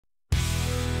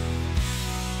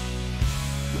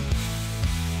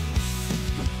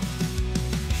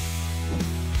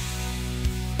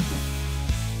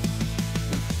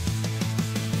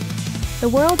The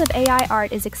world of AI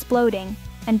art is exploding,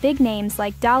 and big names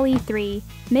like DALL-E 3,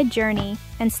 MidJourney,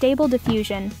 and Stable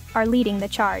Diffusion are leading the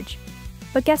charge.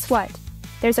 But guess what?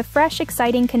 There's a fresh,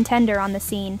 exciting contender on the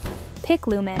scene,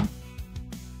 PicLumen.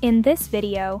 In this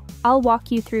video, I'll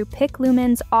walk you through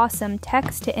PicLumen's awesome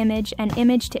text-to-image and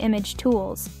image-to-image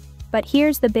tools. But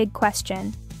here's the big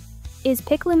question. Is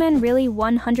PicLumen really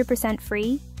 100%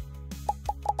 free?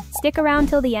 Stick around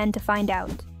till the end to find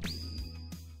out.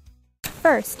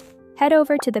 First, head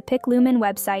over to the PicLumen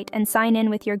website and sign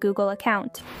in with your Google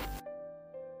account.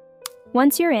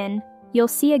 Once you're in, you'll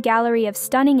see a gallery of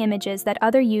stunning images that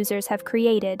other users have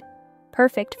created,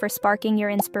 perfect for sparking your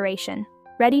inspiration.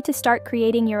 Ready to start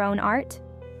creating your own art?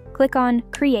 Click on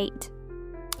Create.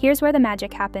 Here's where the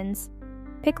magic happens.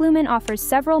 PicLumen offers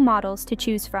several models to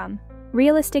choose from.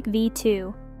 Realistic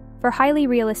V2, for highly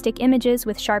realistic images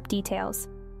with sharp details.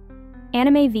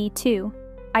 Anime V2,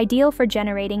 ideal for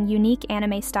generating unique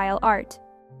anime-style art.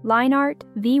 Line Art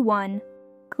V1,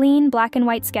 clean black and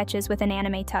white sketches with an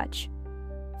anime touch.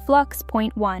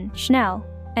 FLUX.1, Schnell,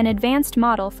 an advanced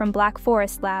model from Black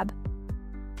Forest Lab.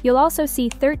 You'll also see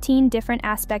 13 different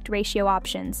aspect ratio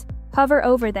options. Hover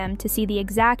over them to see the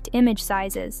exact image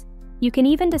sizes. You can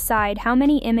even decide how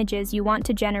many images you want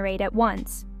to generate at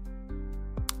once.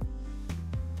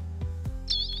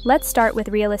 Let's start with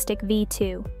Realistic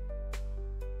V2.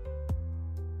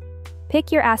 Pick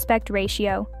your aspect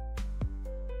ratio,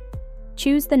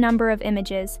 choose the number of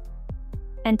images,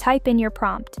 and type in your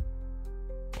prompt.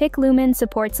 PicLumen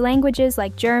supports languages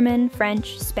like German,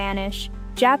 French, Spanish,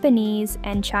 Japanese,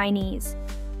 and Chinese.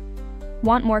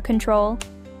 Want more control?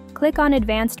 Click on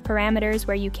Advanced Parameters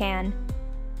where you can.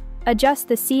 Adjust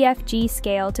the CFG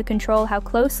scale to control how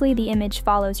closely the image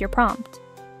follows your prompt.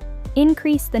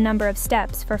 Increase the number of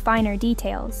steps for finer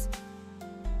details.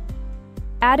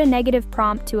 Add a negative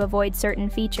prompt to avoid certain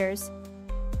features.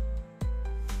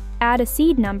 Add a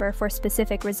seed number for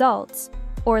specific results,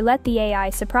 or let the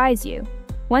AI surprise you.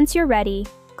 Once you're ready,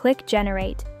 click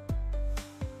Generate.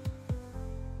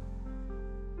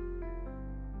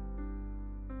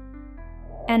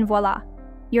 And voila,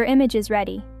 your image is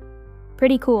ready.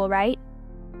 Pretty cool, right?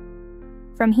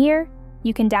 From here,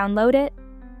 you can download it,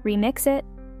 remix it,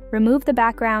 remove the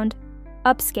background,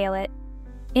 upscale it,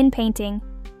 in painting,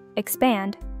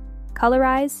 expand,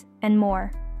 colorize, and more.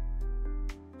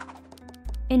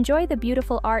 Enjoy the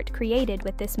beautiful art created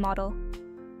with this model.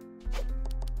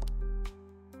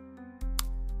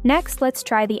 Next, let's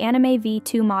try the Anime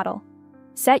V2 model.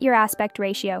 Set your aspect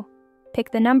ratio,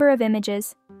 pick the number of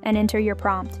images, and enter your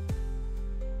prompt.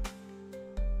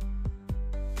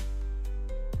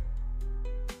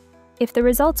 If the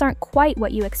results aren't quite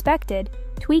what you expected,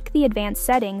 tweak the advanced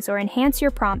settings or enhance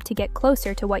your prompt to get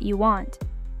closer to what you want.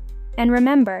 And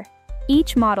remember,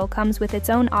 each model comes with its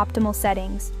own optimal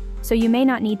settings, so you may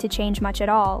not need to change much at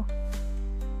all.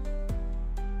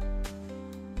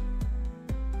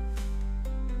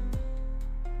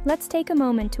 Let's take a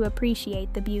moment to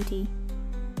appreciate the beauty.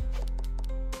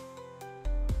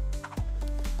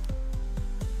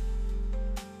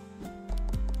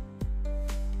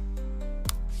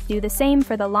 Do the same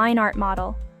for the line art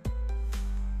model.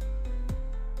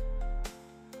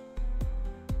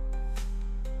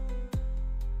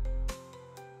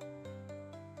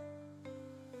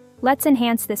 Let's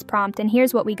enhance this prompt, and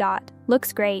here's what we got.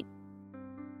 Looks great.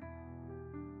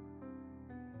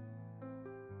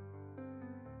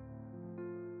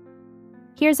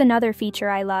 Here's another feature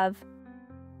I love.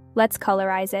 Let's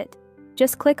colorize it.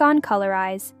 Just click on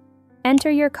Colorize,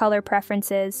 enter your color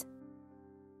preferences,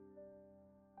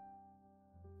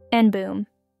 and boom,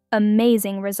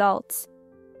 amazing results.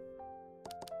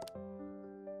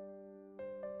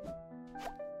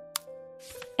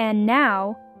 And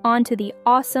now, onto the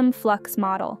awesome FLUX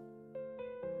model.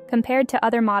 Compared to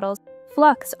other models,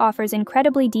 FLUX offers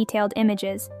incredibly detailed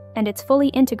images, and it's fully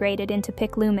integrated into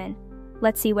PicLumen.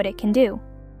 Let's see what it can do.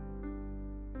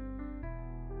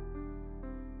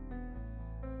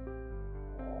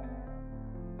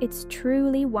 It's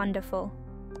truly wonderful.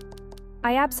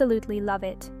 I absolutely love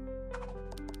it.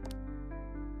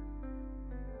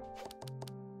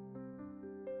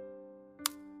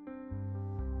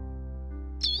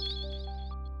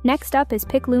 Next up is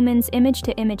PicLumen's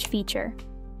image-to-image feature.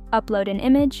 Upload an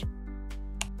image.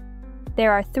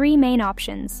 There are 3 main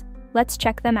options. Let's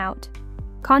check them out.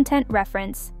 Content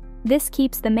reference. This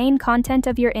keeps the main content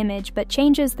of your image but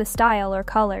changes the style or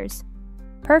colors.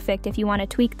 Perfect if you want to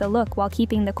tweak the look while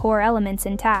keeping the core elements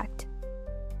intact.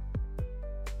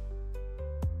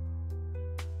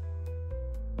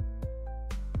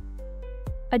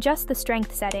 Adjust the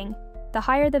strength setting. The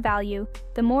higher the value,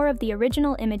 the more of the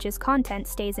original image's content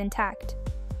stays intact.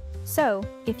 So,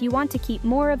 if you want to keep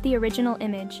more of the original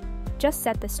image, just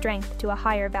set the strength to a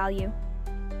higher value.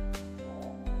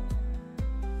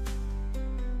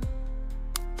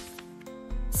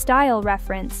 Style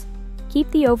reference. Keep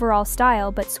the overall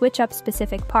style but switch up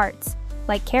specific parts,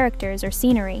 like characters or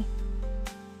scenery.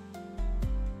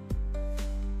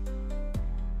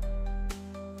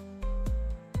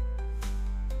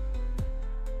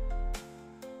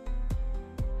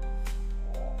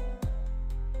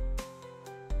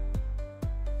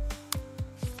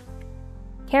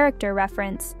 Character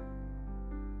reference.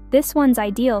 This one's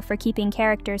ideal for keeping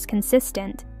characters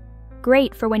consistent.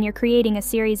 Great for when you're creating a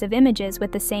series of images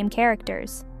with the same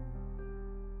characters.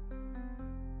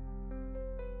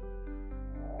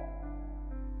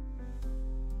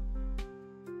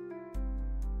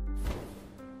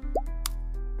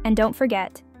 And don't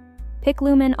forget,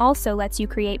 PicLumen also lets you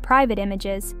create private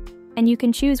images, and you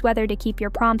can choose whether to keep your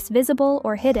prompts visible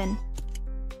or hidden.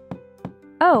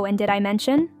 Oh, and did I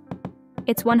mention?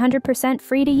 It's 100%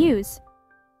 free to use.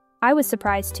 I was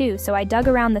surprised too, so I dug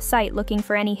around the site looking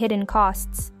for any hidden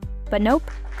costs. But nope,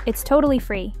 it's totally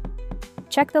free.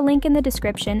 Check the link in the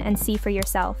description and see for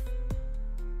yourself.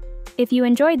 If you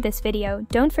enjoyed this video,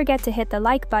 don't forget to hit the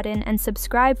like button and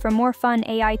subscribe for more fun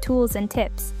AI tools and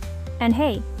tips. And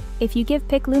hey, if you give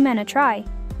PicLumen a try,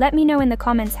 let me know in the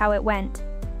comments how it went.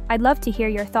 I'd love to hear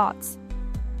your thoughts.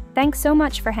 Thanks so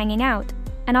much for hanging out,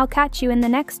 and I'll catch you in the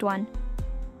next one.